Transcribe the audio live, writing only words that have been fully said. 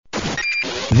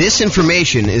This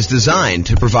information is designed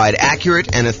to provide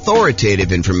accurate and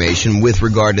authoritative information with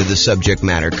regard to the subject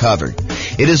matter covered.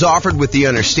 It is offered with the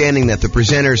understanding that the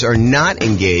presenters are not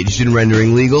engaged in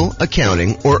rendering legal,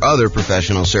 accounting, or other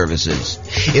professional services.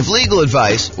 If legal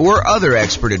advice or other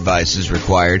expert advice is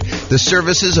required, the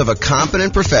services of a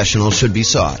competent professional should be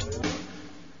sought.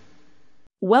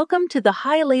 Welcome to the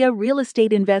Hialeah Real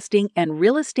Estate Investing and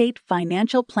Real Estate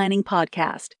Financial Planning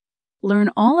Podcast.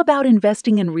 Learn all about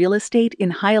investing in real estate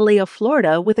in Hialeah,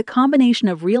 Florida with a combination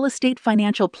of real estate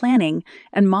financial planning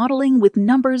and modeling with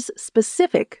numbers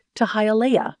specific to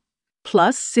Hialeah,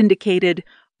 plus syndicated,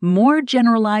 more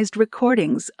generalized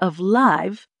recordings of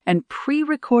live and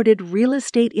pre-recorded real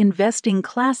estate investing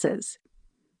classes.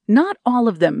 Not all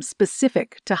of them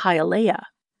specific to Hialeah.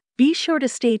 Be sure to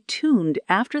stay tuned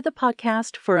after the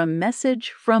podcast for a message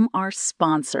from our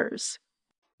sponsors.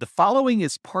 The following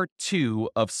is part 2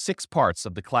 of 6 parts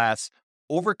of the class,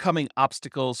 Overcoming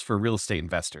Obstacles for Real Estate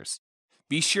Investors.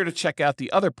 Be sure to check out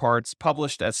the other parts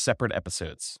published as separate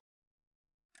episodes.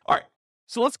 All right,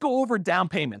 so let's go over down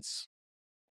payments.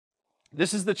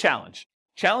 This is the challenge.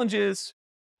 Challenge is,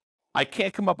 I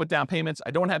can't come up with down payments.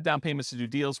 I don't have down payments to do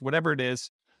deals, whatever it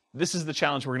is. This is the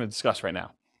challenge we're going to discuss right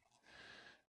now.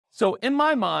 So in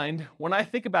my mind, when I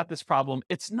think about this problem,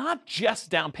 it's not just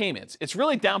down payments. It's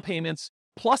really down payments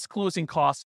plus closing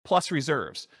costs, plus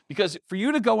reserves. Because for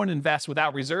you to go and invest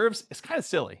without reserves, it's kind of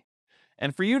silly.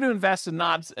 And for you to invest and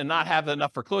not have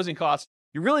enough for closing costs,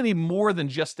 you really need more than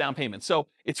just down payment. So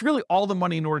it's really all the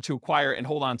money in order to acquire and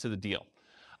hold on to the deal.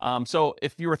 So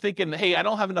if you were thinking, hey, I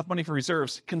don't have enough money for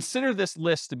reserves, consider this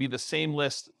list to be the same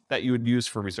list that you would use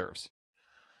for reserves.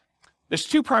 There's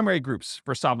 2 primary groups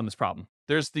for solving this problem.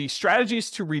 There's the strategies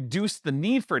to reduce the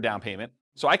need for a down payment.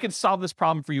 So I could solve this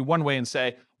problem for you one way and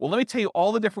say, well, let me tell you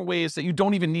all the different ways that you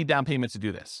don't even need down payment to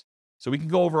do this. So we can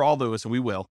go over all those, and we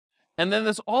will. And then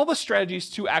there's all the strategies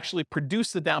to actually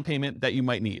produce the down payment that you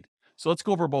might need. So let's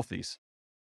go over both these.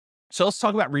 So let's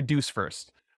talk about reduce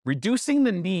first. Reducing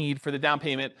the need for the down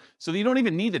payment so that you don't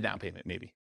even need the down payment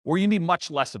maybe, or you need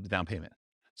much less of the down payment.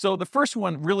 So the first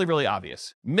one, really, really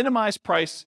obvious. Minimize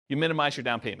price. You minimize your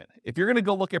down payment. If you're going to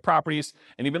go look at properties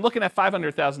and you've been looking at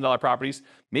 $500,000 properties,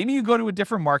 maybe you go to a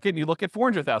different market and you look at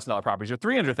 $400,000 properties or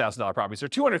 $300,000 properties or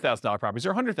 $200,000 properties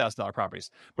or $100,000 properties.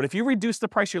 But if you reduce the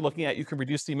price you're looking at, you can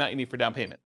reduce the amount you need for down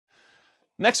payment.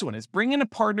 Next one is bring in a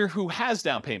partner who has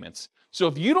down payments. So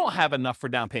if you don't have enough for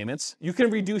down payments, you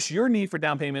can reduce your need for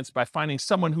down payments by finding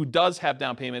someone who does have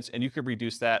down payments, and you can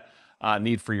reduce that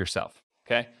need for yourself,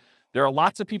 okay? There are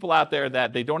lots of people out there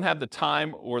that they don't have the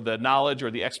time or the knowledge or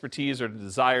the expertise or the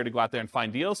desire to go out there and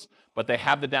find deals, but they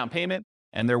have the down payment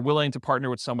and they're willing to partner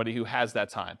with somebody who has that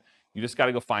time. You just got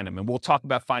to go find them. And we'll talk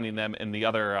about finding them in the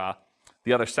other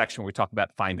section where we talk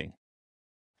about finding.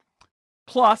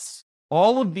 Plus,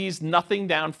 all of these nothing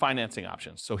down financing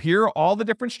options. So here are all the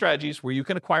different strategies where you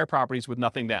can acquire properties with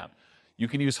nothing down. You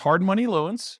can use hard money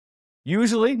loans.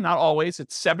 Usually, not always,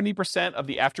 it's 70% of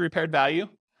the after repaired value.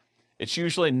 It's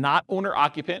usually not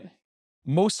owner-occupant.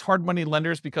 Most hard money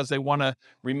lenders, because they want to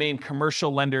remain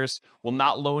commercial lenders, will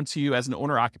not loan to you as an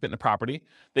owner-occupant in the property.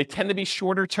 They tend to be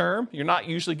shorter term. You're not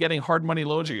usually getting hard money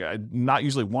loans, or you're not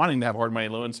usually wanting to have hard money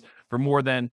loans for more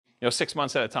than 6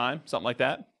 months at a time, something like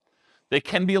that. They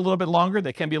can be a little bit longer.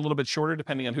 They can be a little bit shorter,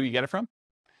 depending on who you get it from.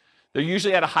 They're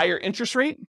usually at a higher interest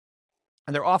rate,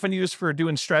 and they're often used for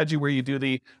doing strategy where you do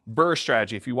the BRRRR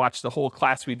strategy. If you watch the whole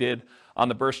class we did on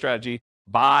the BRRRR strategy,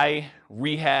 buy,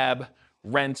 rehab,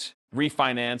 rent,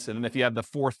 refinance, and then if you have the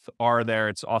 4th R there,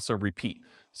 it's also repeat.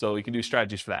 So you can do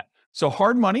strategies for that. So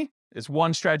hard money is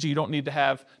one strategy you don't need to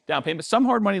have down payment. Some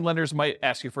hard money lenders might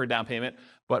ask you for a down payment,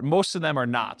 but most of them are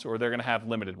not, or they're going to have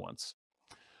limited ones.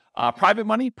 Private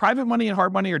money and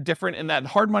hard money are different in that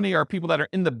hard money are people that are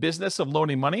in the business of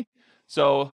loaning money.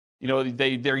 So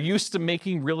they're used to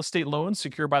making real estate loans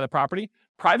secured by the property.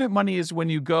 Private money is when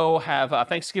you go have a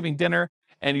Thanksgiving dinner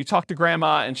and you talk to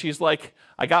grandma and she's like,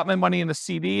 I got my money in the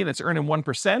CD and it's earning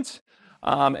 1%.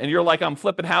 And you're like, I'm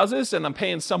flipping houses and I'm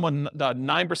paying someone 9%,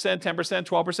 10%,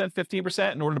 12%,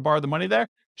 15% in order to borrow the money there.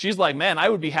 She's like, man, I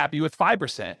would be happy with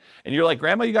 5%. And you're like,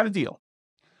 grandma, you got a deal.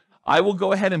 I will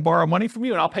go ahead and borrow money from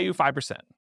you and I'll pay you 5%.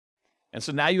 And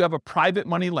so now you have a private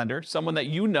money lender, someone that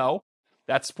you know.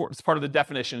 That's part of the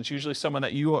definition. It's usually someone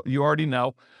that you already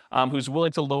know who's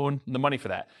willing to loan the money for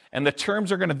that. And the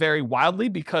terms are going to vary wildly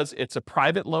because it's a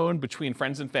private loan between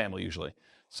friends and family usually.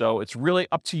 So it's really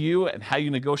up to you and how you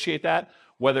negotiate that,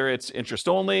 whether it's interest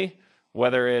only,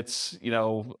 whether it's,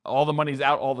 all the money's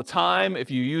out all the time.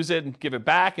 If you use it and give it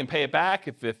back and pay it back,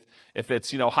 if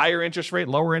it's, higher interest rate,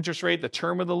 lower interest rate, the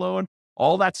term of the loan,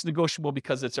 all that's negotiable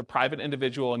because it's a private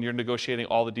individual and you're negotiating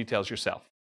all the details yourself.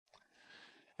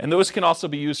 And those can also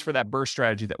be used for that BRRRR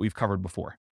strategy that we've covered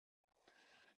before.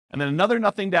 And then another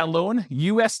nothing down loan,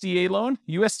 USDA loan.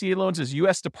 USDA loans is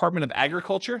U.S. Department of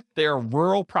Agriculture. They are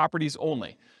rural properties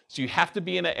only. So you have to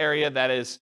be in an area that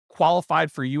is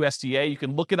qualified for USDA. You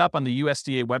can look it up on the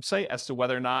USDA website as to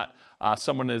whether or not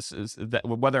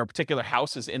whether a particular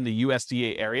house is in the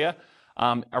USDA area.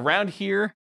 Around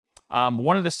here,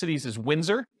 one of the cities is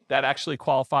Windsor. That actually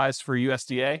qualifies for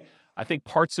USDA. I think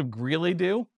parts of Greeley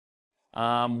do.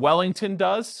 Wellington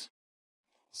does.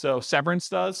 So Severance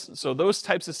does. So those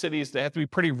types of cities, they have to be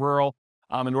pretty rural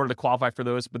in order to qualify for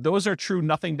those. But those are true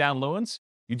nothing down loans.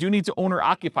 You do need to own or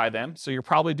occupy them. So you're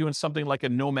probably doing something like a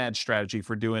nomad strategy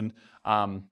for doing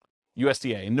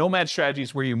USDA. A nomad strategy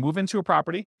is where you move into a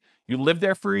property, you live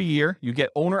there for a year, you get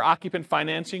owner-occupant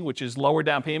financing, which is lower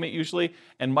down payment usually,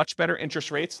 and much better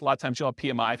interest rates. A lot of times you'll have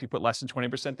PMI if you put less than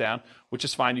 20% down, which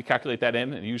is fine. You calculate that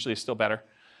in, and usually it's still better.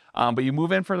 But you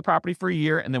move in for the property for a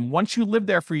year, and then once you live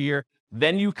there for a year,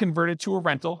 then you convert it to a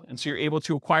rental, and so you're able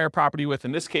to acquire property with,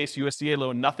 in this case, USDA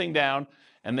loan, nothing down,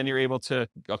 and then you're able to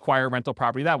acquire rental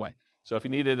property that way. So if you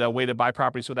needed a way to buy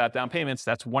properties without down payments,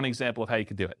 that's one example of how you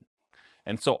could do it.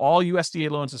 And so all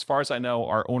USDA loans, as far as I know,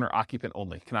 are owner-occupant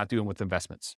only, cannot do them with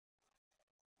investments.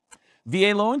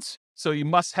 VA loans, so you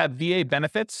must have VA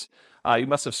benefits. You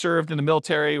must have served in the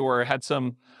military or had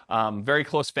some very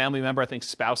close family member. I think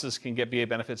spouses can get VA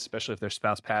benefits, especially if their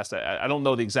spouse passed. I don't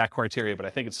know the exact criteria, but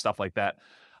I think it's stuff like that.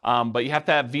 But you have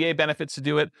to have VA benefits to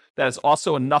do it. That is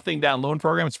also a nothing down loan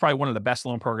program. It's probably one of the best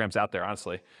loan programs out there,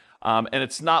 honestly. And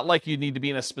it's not like you need to be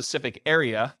in a specific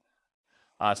area.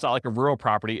 It's not like a rural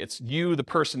property. It's you, the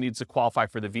person, needs to qualify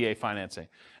for the VA financing.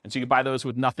 And so you can buy those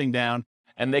with nothing down.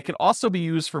 And they can also be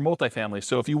used for multifamily.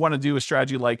 So if you want to do a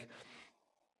strategy like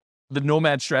the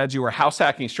nomad strategy or house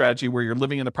hacking strategy where you're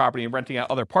living in the property and renting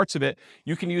out other parts of it,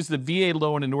 you can use the VA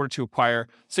loan in order to acquire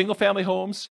single family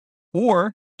homes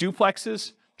or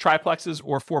duplexes, triplexes,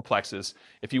 or fourplexes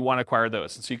if you want to acquire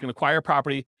those. And so you can acquire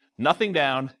property, nothing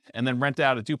down, and then rent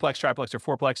out a duplex, triplex, or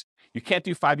fourplex. You can't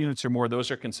do 5 units or more. Those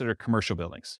are considered commercial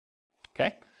buildings.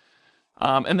 Okay?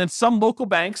 And then some local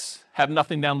banks have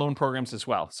nothing down loan programs as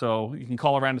well. So you can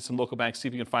call around to some local banks, see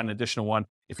if you can find an additional one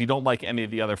if you don't like any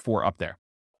of the other 4 up there.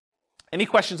 Any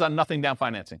questions on nothing down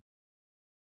financing?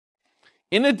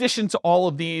 In addition to all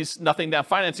of these nothing down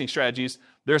financing strategies,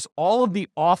 there's all of the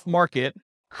off-market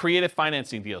creative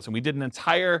financing deals. And we did an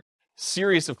entire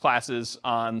series of classes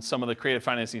on some of the creative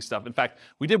financing stuff. In fact,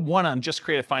 we did one on just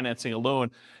creative financing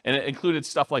alone, and it included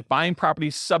stuff like buying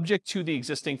properties subject to the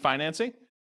existing financing,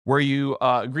 where you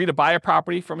agree to buy a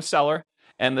property from a seller,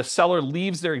 and the seller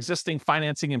leaves their existing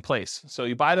financing in place. So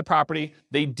you buy the property,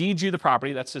 they deed you the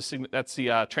property, that's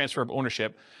the transfer of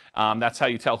ownership. That's how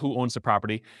you tell who owns the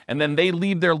property, and then they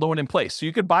leave their loan in place. So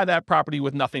you could buy that property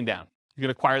with nothing down. You could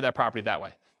acquire that property that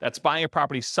way. That's buying a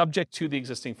property subject to the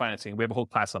existing financing. We have a whole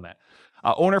class on that.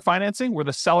 Owner financing, where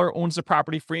the seller owns the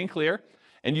property free and clear,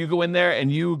 and you go in there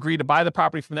and you agree to buy the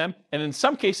property from them. And in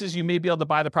some cases, you may be able to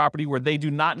buy the property where they do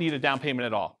not need a down payment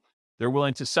at all. They're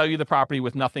willing to sell you the property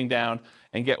with nothing down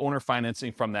and get owner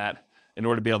financing from that in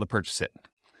order to be able to purchase it.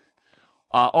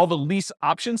 All the lease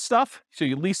option stuff, so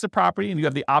you lease the property and you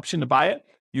have the option to buy it.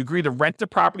 You agree to rent the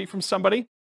property from somebody,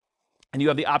 and you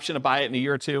have the option to buy it in a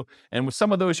year or two. And with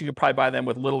some of those, you could probably buy them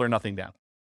with little or nothing down.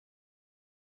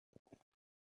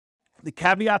 The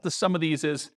caveat to some of these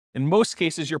is, in most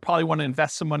cases, you'll probably want to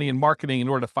invest some money in marketing in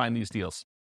order to find these deals.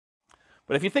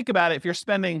 But if you think about it, if you're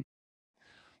spending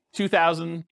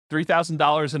 $2,000,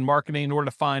 $3,000 in marketing in order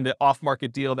to find an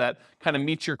off-market deal that kind of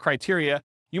meets your criteria,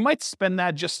 you might spend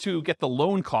that just to get the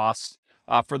loan costs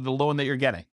for the loan that you're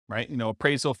getting, right? You know,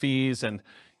 appraisal fees and,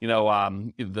 you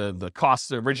know, the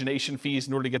costs of origination fees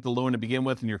in order to get the loan to begin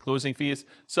with and your closing fees.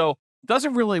 So it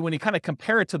doesn't really, when you kind of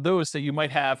compare it to those that you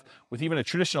might have with even a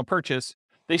traditional purchase,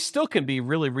 they still can be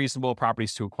really reasonable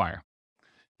properties to acquire.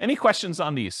 Any questions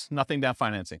on these? Nothing down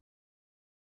financing.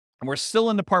 And we're still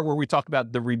in the part where we talk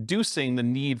about the reducing the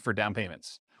need for down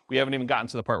payments. We haven't even gotten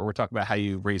to the part where we're talking about how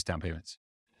you raise down payments.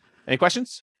 Any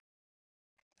questions?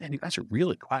 Man, you guys are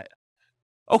really quiet.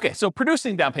 Okay, so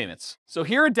producing down payments. So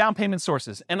here are down payment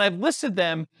sources, and I've listed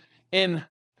them in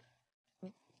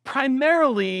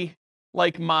primarily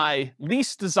like my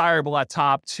least desirable at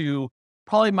top to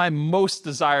probably my most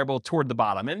desirable toward the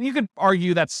bottom. And you could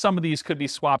argue that some of these could be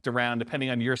swapped around depending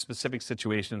on your specific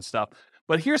situation and stuff.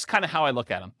 But here's kind of how I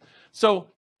look at them. So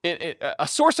a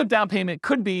source of down payment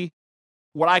could be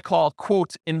what I call,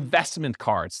 quote, investment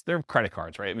cards. They're credit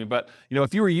cards, right? I mean, but, you know,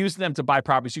 if you were using them to buy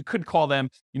properties, you could call them,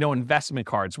 you know, investment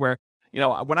cards, where, you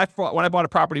know, when I bought a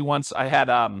property once, I had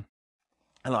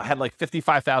I don't know, I had like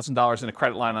 $55,000 in a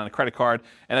credit line on a credit card.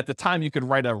 And at the time, you could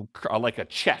write a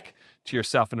check to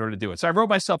yourself in order to do it. So I wrote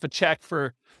myself a check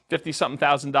for $50-something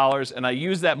thousand, and I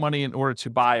used that money in order to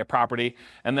buy a property.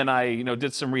 And then I,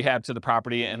 did some rehab to the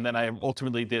property. And then I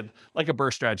ultimately did like a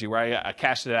burst strategy where I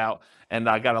cashed it out and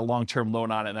I got a long-term loan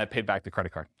on it and I paid back the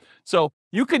credit card. So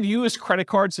you could use credit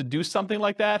cards to do something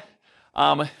like that.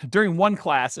 During one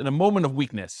class, in a moment of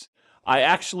weakness, I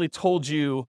actually told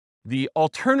you the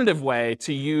alternative way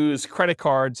to use credit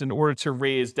cards in order to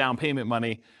raise down payment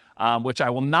money, which I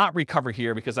will not recover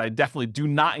here because I definitely do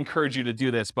not encourage you to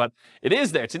do this, but it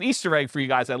is there. It's an Easter egg for you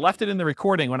guys. I left it in the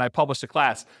recording when I published the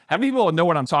class. How many people know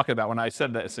what I'm talking about when I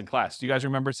said this in class? Do you guys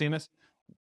remember seeing this?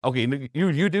 Okay,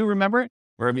 you do remember it?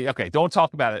 Or, okay, don't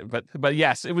talk about it. But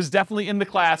yes, it was definitely in the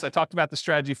class. I talked about the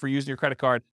strategy for using your credit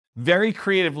card very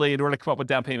creatively in order to come up with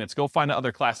down payments. Go find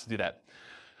another class to do that.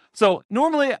 So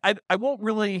normally, I won't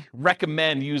really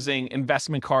recommend using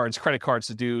investment cards, credit cards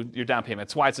to do your down payment.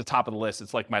 That's why it's the top of the list.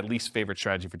 It's like my least favorite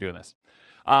strategy for doing this.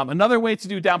 Another way to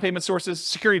do down payment sources,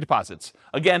 security deposits.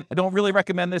 Again, I don't really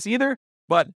recommend this either,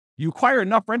 but you acquire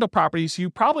enough rental properties, you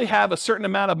probably have a certain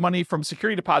amount of money from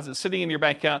security deposits sitting in your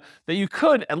bank account that you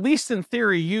could, at least in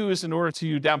theory, use in order to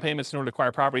do down payments in order to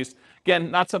acquire properties.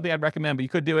 Again, not something I'd recommend, but you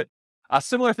could do it. A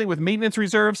similar thing with maintenance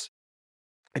reserves.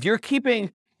 If you're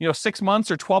keeping 6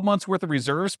 months or 12 months worth of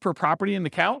reserves per property in the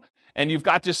account, and you've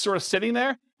got just sort of sitting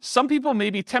there, some people may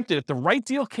be tempted if the right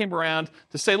deal came around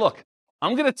to say, look,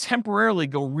 I'm going to temporarily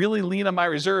go really lean on my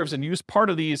reserves and use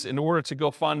part of these in order to go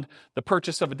fund the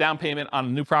purchase of a down payment on a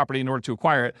new property in order to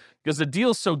acquire it because the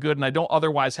deal's so good and I don't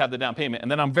otherwise have the down payment. And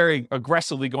then I'm very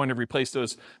aggressively going to replace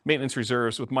those maintenance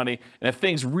reserves with money. And if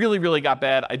things really, really got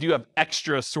bad, I do have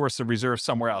extra source of reserves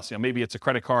somewhere else. Maybe it's a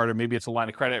credit card or maybe it's a line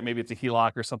of credit, or maybe it's a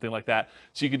HELOC or something like that.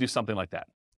 So you could do something like that.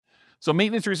 So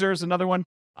maintenance reserves is another one.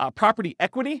 Property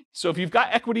equity. So if you've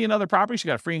got equity in other properties, you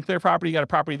got a free and clear property, you got a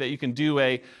property that you can do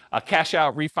a cash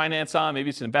out refinance on.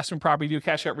 Maybe it's an investment property you do a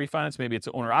cash out refinance. Maybe it's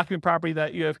an owner occupant property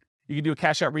that you can do a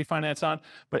cash out refinance on.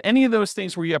 But any of those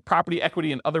things where you have property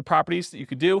equity in other properties that you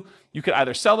could do, you could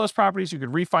either sell those properties, you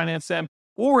could refinance them,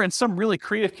 or in some really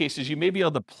creative cases, you may be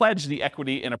able to pledge the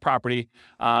equity in a property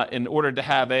in order to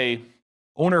have a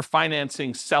owner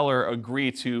financing seller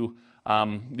agree to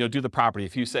do the property.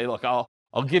 If you say, look,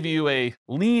 I'll give you a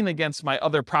lien against my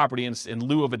other property in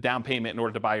lieu of a down payment in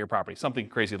order to buy your property. Something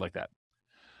crazy like that.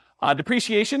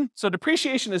 Depreciation. So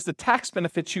depreciation is the tax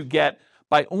benefits you get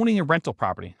by owning a rental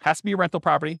property. It has to be a rental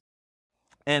property.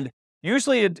 And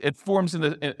usually it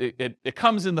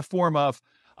comes in the form of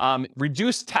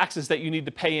reduced taxes that you need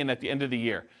to pay in at the end of the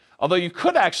year. Although you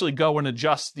could actually go and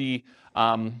adjust the,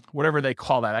 whatever they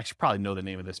call that. I actually probably know the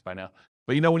name of this by now.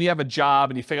 But when you have a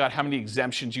job and you figure out how many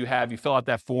exemptions you have, you fill out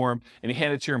that form and you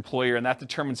hand it to your employer, and that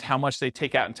determines how much they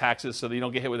take out in taxes so that you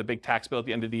don't get hit with a big tax bill at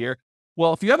the end of the year.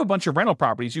 Well, if you have a bunch of rental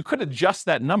properties, you could adjust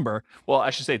that number. Well, I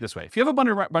should say it this way. If you have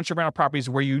a bunch of rental properties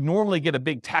where you normally get a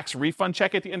big tax refund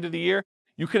check at the end of the year,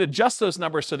 you could adjust those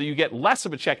numbers so that you get less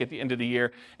of a check at the end of the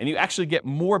year and you actually get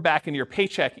more back in your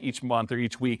paycheck each month or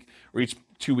each week or each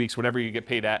 2 weeks, whatever you get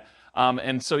paid at.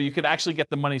 And so you could actually get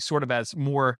the money sort of as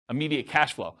more immediate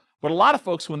cash flow. But a lot of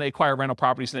folks, when they acquire rental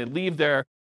properties and they leave their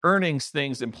earnings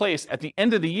things in place, at the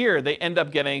end of the year, they end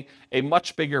up getting a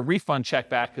much bigger refund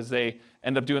check back because they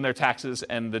end up doing their taxes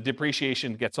and the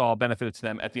depreciation gets all benefited to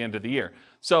them at the end of the year.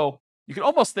 So you can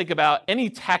almost think about any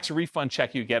tax refund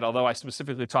check you get, although I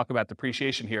specifically talk about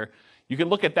depreciation here, you can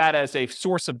look at that as a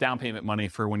source of down payment money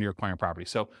for when you're acquiring property.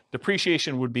 So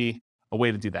depreciation would be a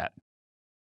way to do that.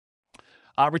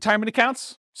 Retirement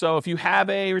accounts. So if you have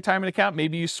a retirement account,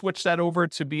 maybe you switch that over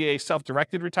to be a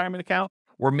self-directed retirement account,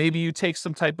 or maybe you take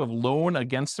some type of loan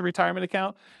against the retirement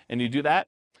account and you do that.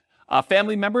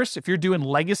 Family members, if you're doing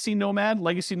legacy nomad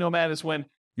is when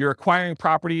you're acquiring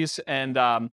properties and,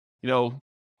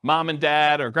 mom and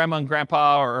dad or grandma and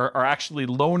grandpa are actually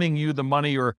loaning you the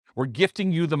money or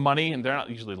gifting you the money, and they're not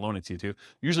usually loaning to you too,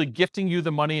 usually gifting you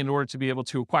the money in order to be able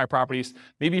to acquire properties.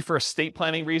 Maybe for estate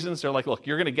planning reasons, they're like, look,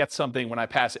 you're going to get something when I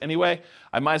pass anyway.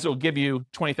 I might as well give you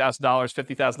 $20,000,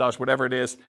 $50,000, whatever it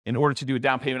is, in order to do a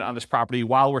down payment on this property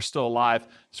while we're still alive,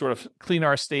 sort of clean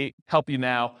our estate, help you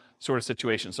now sort of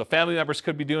situation. So family members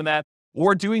could be doing that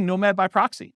or doing nomad by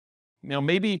proxy.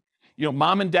 Maybe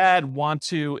mom and dad want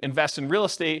to invest in real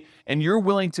estate and you're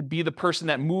willing to be the person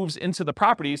that moves into the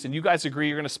properties and you guys agree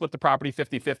you're going to split the property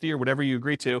 50-50 or whatever you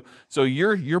agree to. So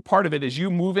your part of it is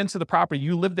you move into the property,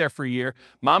 you live there for a year,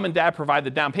 mom and dad provide the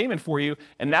down payment for you,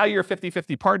 and now you're a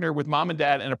 50-50 partner with mom and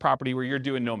dad in a property where you're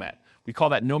doing nomad. We call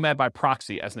that nomad by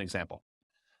proxy as an example.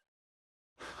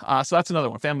 So that's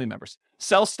another one, family members.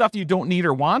 Sell stuff you don't need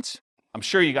or want. I'm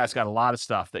sure you guys got a lot of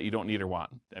stuff that you don't need or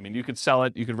want. I mean, you could sell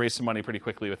it, you could raise some money pretty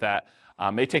quickly with that.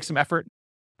 May take some effort,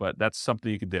 but that's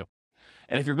something you could do.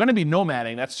 And if you're going to be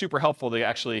nomading, that's super helpful to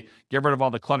actually get rid of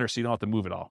all the clutter so you don't have to move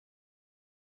it all.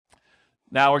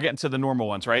 Now we're getting to the normal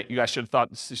ones, right? You guys should have thought,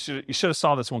 you should have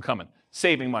saw this one coming.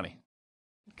 Saving money,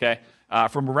 okay?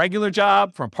 From a regular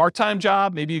job, from a part-time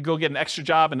job, maybe you go get an extra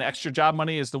job, and the extra job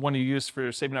money is the one you use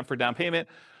for saving up for down payment.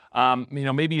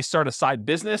 Maybe you start a side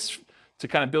business to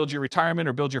kind of build your retirement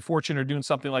or build your fortune or doing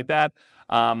something like that.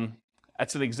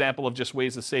 That's an example of just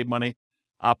ways to save money.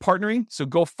 Partnering, so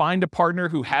go find a partner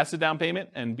who has the down payment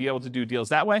and be able to do deals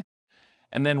that way.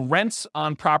 And then rents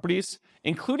on properties,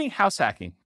 including house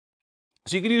hacking.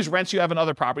 So you can use rents you have in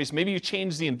other properties. Maybe you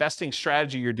change the investing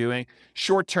strategy you're doing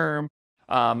short term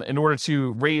in order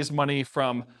to raise money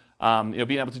from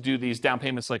being able to do these down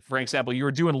payments. Like, for example, you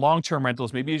were doing long-term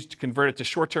rentals. Maybe you convert it to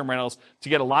short-term rentals to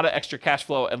get a lot of extra cash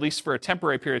flow, at least for a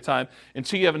temporary period of time,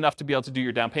 until you have enough to be able to do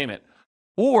your down payment.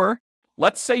 Or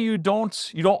let's say you don't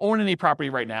own any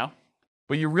property right now,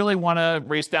 but you really want to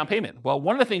raise down payment. Well,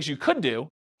 one of the things you could do,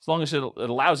 as long as it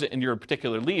allows it in your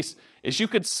particular lease, is you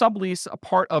could sublease a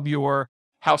part of your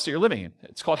house that you're living in.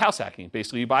 It's called house hacking.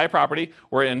 Basically, you buy a property,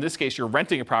 or in this case, you're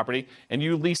renting a property, and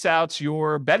you lease out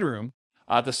your bedroom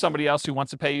to somebody else who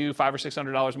wants to pay you $500 or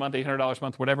 $600 a month, $800 a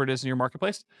month, whatever it is in your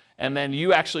marketplace, and then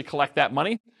you actually collect that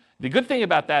money. The good thing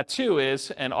about that too is,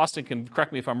 and Austin can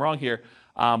correct me if I'm wrong here,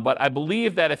 but I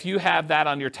believe that if you have that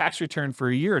on your tax return for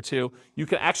a year or two, you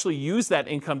can actually use that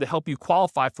income to help you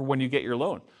qualify for when you get your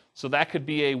loan. So that could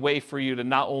be a way for you to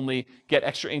not only get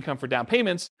extra income for down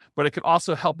payments, but it could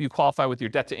also help you qualify with your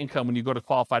debt to income when you go to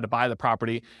qualify to buy the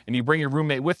property, and you bring your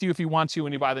roommate with you if you want to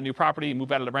when you buy the new property, you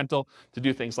move out of the rental to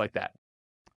do things like that.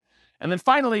 And then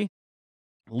finally,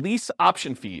 lease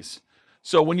option fees.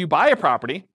 So when you buy a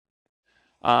property,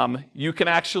 you can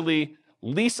actually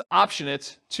lease option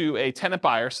it to a tenant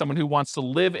buyer, someone who wants to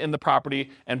live in the property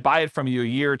and buy it from you a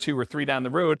year or 2 or 3 down the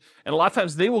road. And a lot of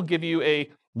times they will give you a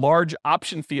large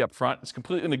option fee up front. It's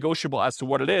completely negotiable as to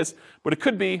what it is, but it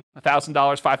could be $1,000,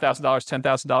 $5,000, $10,000,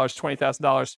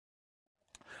 $20,000.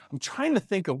 I'm trying to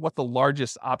think of what the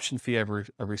largest option fee I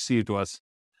received was.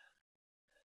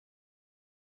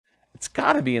 It's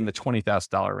got to be in the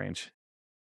 $20,000 range.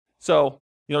 So,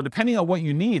 depending on what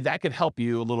you need, that could help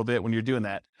you a little bit when you're doing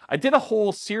that. I did a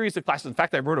whole series of classes. In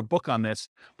fact, I wrote a book on this,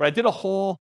 but I did a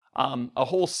whole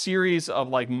series of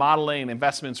like modeling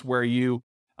investments where you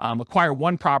acquire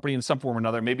one property in some form or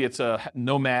another. Maybe it's a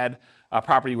nomad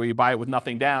property where you buy it with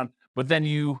nothing down, but then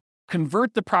you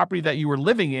convert the property that you were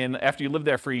living in after you lived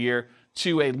there for a year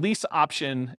to a lease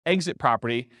option exit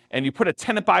property, and you put a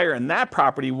tenant buyer in that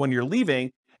property when you're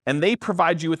leaving, and they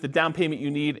provide you with the down payment you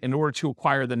need in order to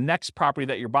acquire the next property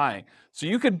that you're buying. So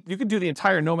you could do the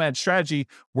entire nomad strategy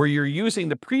where you're using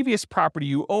the previous property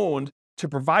you owned to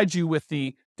provide you with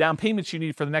the down payments you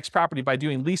need for the next property by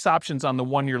doing lease options on the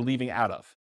one you're leaving out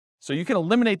of. So you can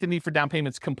eliminate the need for down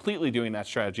payments completely doing that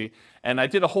strategy. And I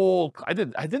taught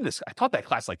that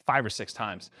class like 5 or 6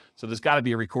 times. So there's got to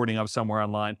be a recording of somewhere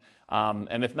online.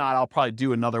 And if not, I'll probably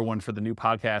do another one for the new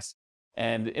podcast.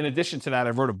 And in addition to that, I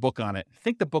wrote a book on it. I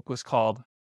think the book was called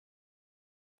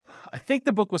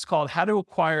How to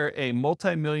Acquire a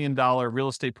Multi-Million-Dollar Real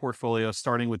Estate Portfolio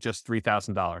Starting with Just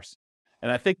 $3,000.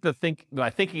 And I think my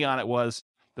thinking on it was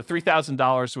the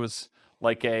 $3,000 was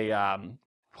like a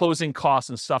closing costs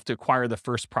and stuff to acquire the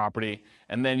first property.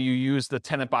 And then you use the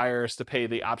tenant buyers to pay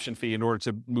the option fee in order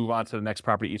to move on to the next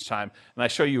property each time. And I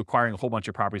show you acquiring a whole bunch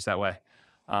of properties that way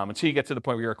until you get to the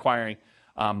point where you're acquiring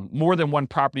more than one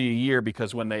property a year,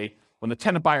 because when the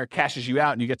tenant buyer cashes you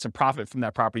out and you get some profit from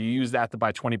that property, you use that to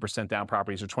buy 20% down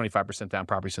properties or 25% down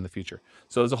properties in the future.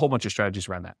 So there's a whole bunch of strategies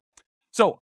around that.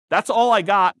 So that's all I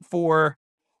got for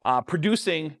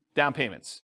producing down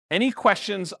payments. Any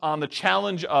questions on the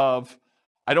challenge of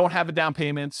I don't have a down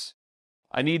payments,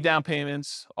 I need down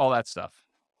payments, all that stuff?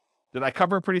 Did I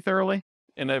cover it pretty thoroughly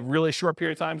in a really short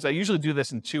period of time? Because I usually do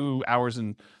this in 2 hours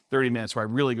and 30 minutes where I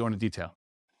really go into detail.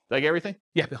 Did I get everything?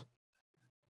 Yeah, Bill.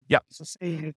 Yep.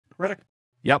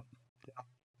 Yep.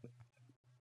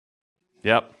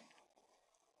 Yep.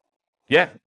 Yeah.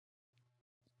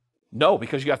 No,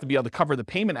 because you have to be able to cover the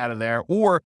payment out of there,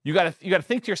 or you got to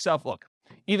think to yourself, look,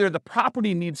 either the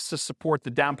property needs to support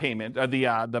the down payment, or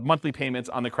the monthly payments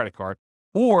on the credit card,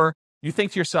 or you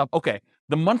think to yourself, okay,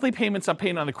 the monthly payments I'm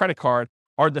paying on the credit card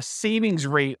are the savings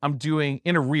rate I'm doing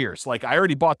in arrears. Like I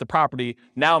already bought the property,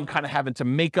 now I'm kind of having to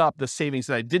make up the savings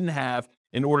that I didn't have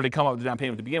in order to come up with the down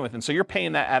payment to begin with. And so you're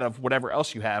paying that out of whatever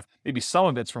else you have. Maybe some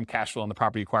of it's from cash flow on the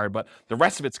property acquired, but the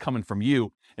rest of it's coming from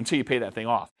you until you pay that thing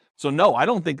off. So no, I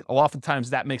don't think oftentimes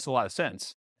that makes a lot of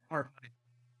sense.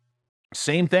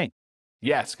 Same thing.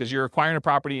 Yes, because you're acquiring a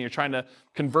property and you're trying to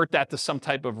convert that to some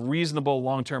type of reasonable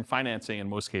long-term financing in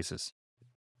most cases.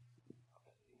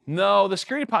 No, the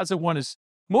security deposit one is,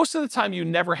 most of the time you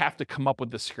never have to come up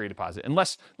with the security deposit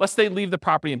unless they leave the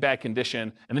property in bad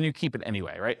condition and then you keep it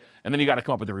anyway, right? And then you got to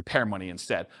come up with the repair money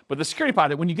instead. But the security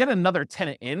deposit, when you get another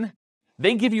tenant in,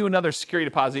 they give you another security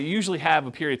deposit. You usually have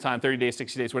a period of time, 30 days,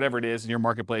 60 days, whatever it is in your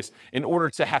marketplace, in order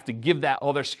to have to give that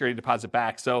other security deposit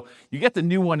back. So you get the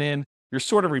new one in, you're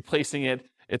sort of replacing it.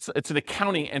 It's an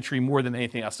accounting entry more than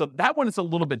anything else. So that one is a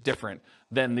little bit different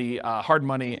than the hard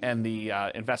money and the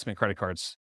investment credit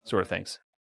cards sort of things.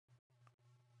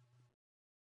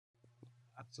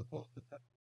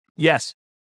 Yes.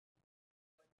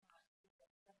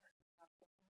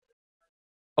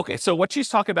 Okay, so what she's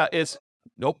talking about is,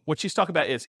 what she's talking about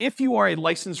is if you are a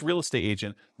licensed real estate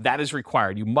agent, that is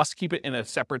required. You must keep it in a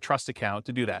separate trust account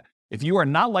to do that. If you are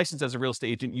not licensed as a real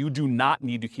estate agent, you do not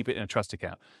need to keep it in a trust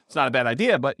account. It's not a bad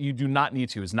idea, but you do not need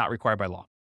to. It's not required by law.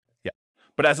 Yeah.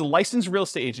 But as a licensed real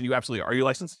estate agent, you absolutely are. Are you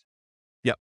licensed?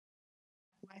 Yep.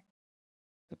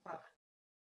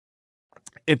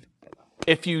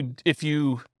 If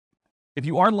you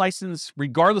are licensed,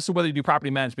 regardless of whether you do property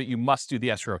management, you must do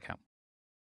the escrow account.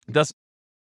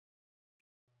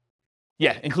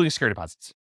 Yeah, including security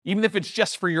deposits. Even if it's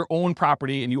just for your own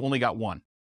property and you only got one,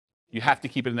 you have to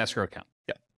keep it in an escrow account.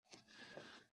 Yeah.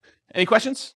 Any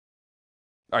questions?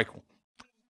 All right, cool.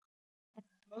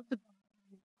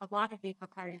 A lot of these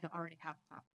require you to already have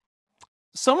that.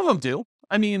 Some of them do.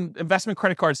 I mean, investment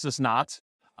credit cards does not.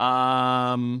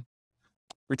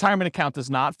 Retirement account does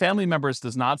not. Family members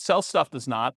does not. Sell stuff does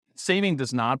not. Saving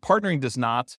does not. Partnering does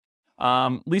not.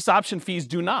 Lease option fees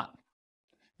do not. I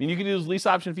mean, you can use lease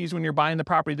option fees when you're buying the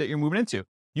property that you're moving into.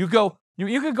 You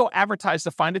could go advertise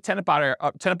to find a tenant buyer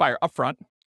up front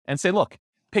and say, look,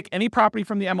 pick any property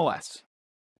from the MLS.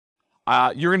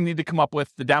 You're going to need to come up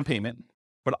with the down payment,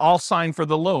 but I'll sign for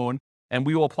the loan and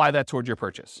we will apply that towards your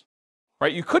purchase.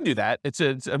 Right? You could do that. It's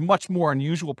a much more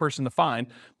unusual person to find,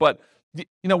 but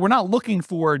we're not looking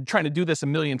for trying to do this a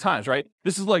million times, right?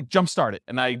 This is like jumpstart it,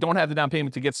 and I don't have the down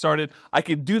payment to get started. I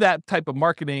could do that type of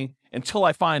marketing until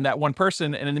I find that one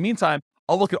person, and in the meantime,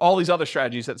 I'll look at all these other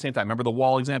strategies at the same time. Remember the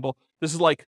wall example? This is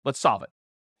like, let's solve it,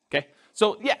 okay?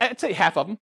 So yeah, I'd say half of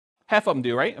them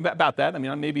do, right? About that. I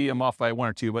mean, maybe I'm off by one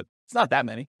or two, but it's not that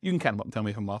many. You can count them up and tell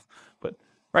me if I'm off, but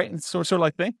right? It's sort of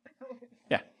like thing.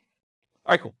 Yeah.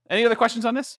 All right, cool. Any other questions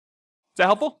on this? Is that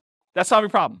helpful? That's solve your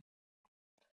problem.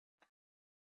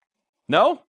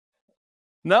 No?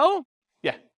 No?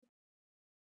 Yeah.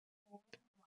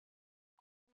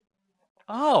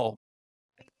 Oh.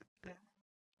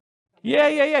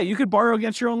 Yeah. You could borrow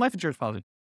against your own life insurance policy.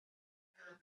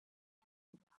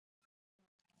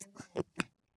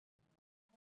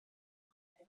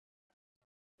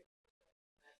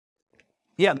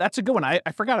 Yeah, that's a good one. I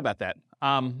forgot about that.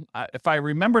 If I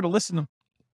remember to listen to...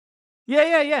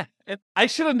 Yeah. I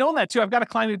should have known that too. I've got a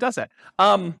client who does that.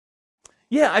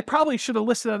 Yeah, I probably should have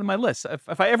listed that on my list.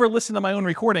 If I ever listen to my own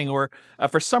recording, or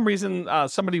for some reason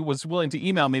somebody was willing to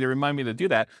email me to remind me to do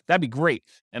that, that'd be great.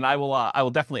 And I will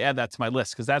definitely add that to my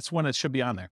list because that's when it should be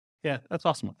on there. Yeah, that's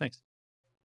awesome. Thanks.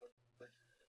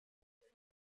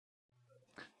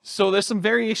 So there's some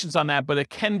variations on that, but it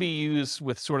can be used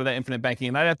with sort of that infinite banking.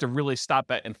 And I'd have to really stop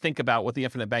and think about what the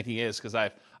infinite banking is because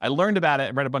I learned about it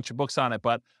and read a bunch of books on it,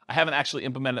 but I haven't actually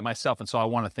implemented it myself. And so I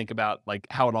want to think about like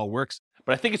how it all works.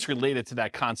 But I think it's related to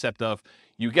that concept of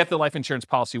you get the life insurance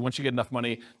policy. Once you get enough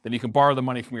money, then you can borrow the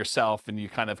money from yourself and you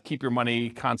kind of keep your money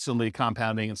constantly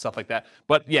compounding and stuff like that.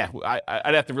 But yeah,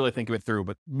 I'd have to really think of it through,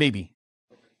 but maybe.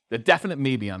 The definite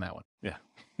maybe on that one. Yeah.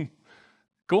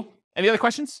 Cool. Any other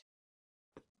questions?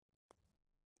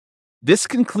 This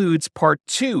concludes part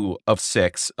 2 of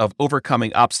 6 of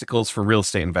Overcoming Obstacles for Real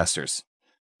Estate Investors.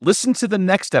 Listen to the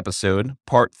next episode,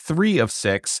 part 3 of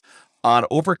 6, on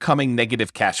overcoming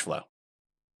negative cash flow.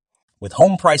 With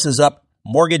home prices up,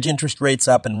 mortgage interest rates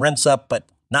up, and rents up, but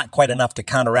not quite enough to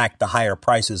counteract the higher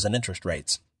prices and interest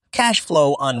rates, cash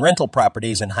flow on rental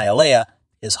properties in Hialeah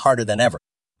is harder than ever.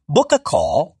 Book a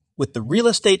call with the Real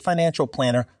Estate Financial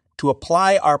Planner to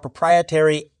apply our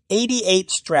proprietary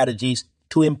 88 strategies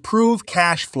to improve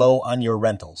cash flow on your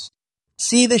rentals.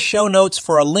 See the show notes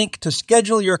for a link to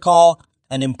schedule your call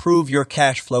and improve your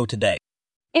cash flow today.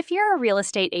 If you're a real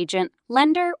estate agent,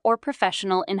 lender, or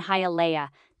professional in Hialeah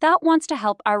that wants to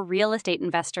help our real estate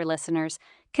investor listeners,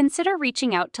 consider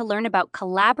reaching out to learn about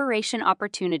collaboration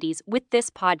opportunities with this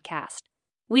podcast.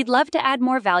 We'd love to add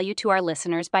more value to our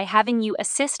listeners by having you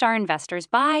assist our investors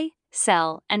buy,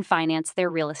 sell, and finance their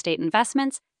real estate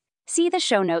investments. See the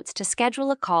show notes to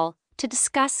schedule a call to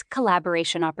discuss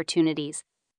collaboration opportunities.